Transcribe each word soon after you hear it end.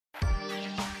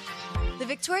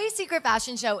Victoria's Secret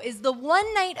fashion show is the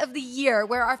one night of the year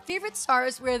where our favorite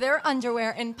stars wear their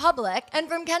underwear in public, and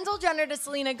from Kendall Jenner to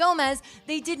Selena Gomez,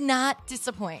 they did not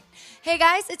disappoint. Hey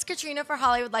guys, it's Katrina for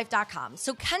HollywoodLife.com.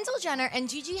 So Kendall Jenner and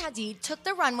Gigi Hadid took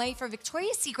the runway for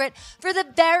Victoria's Secret for the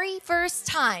very first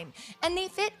time, and they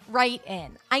fit right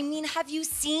in. I mean, have you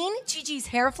seen Gigi's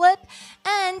hair flip?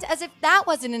 And as if that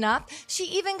wasn't enough, she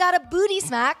even got a booty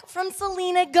smack from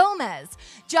Selena Gomez.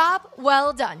 Job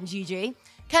well done, Gigi.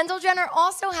 Kendall Jenner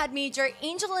also had major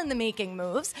angel in the making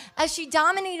moves as she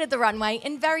dominated the runway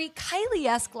in very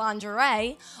Kylie-esque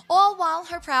lingerie, all while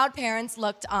her proud parents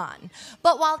looked on.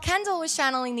 But while Kendall was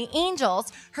channeling the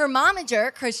angels, her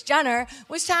momager, Kris Jenner,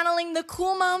 was channeling the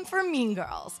cool mom from Mean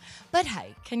Girls. But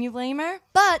hey, can you blame her?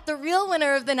 But the real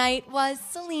winner of the night was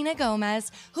Selena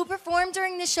Gomez, who performed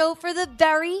during the show for the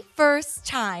very first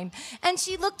time. And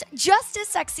she looked just as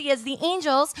sexy as the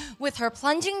angels with her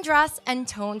plunging dress and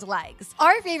toned legs.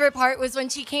 Our favorite part was when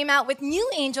she came out with new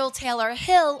angel Taylor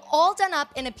Hill, all done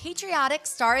up in a patriotic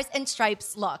stars and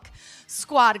stripes look.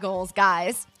 Squad goals,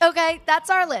 guys. Okay, that's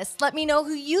our list. Let me know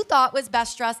who you thought was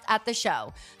best dressed at the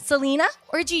show, Selena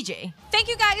or Gigi. Thank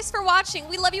you guys for watching.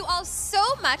 We love you all so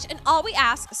much, and all we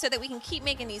ask so that we can keep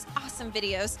making these awesome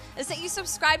videos is that you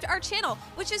subscribe to our channel,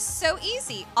 which is so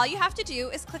easy. All you have to do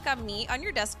is click on me on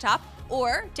your desktop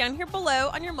or down here below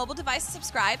on your mobile device to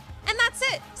subscribe, and that's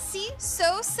it. See,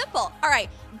 so simple. All right,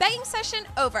 begging session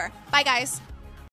over. Bye, guys.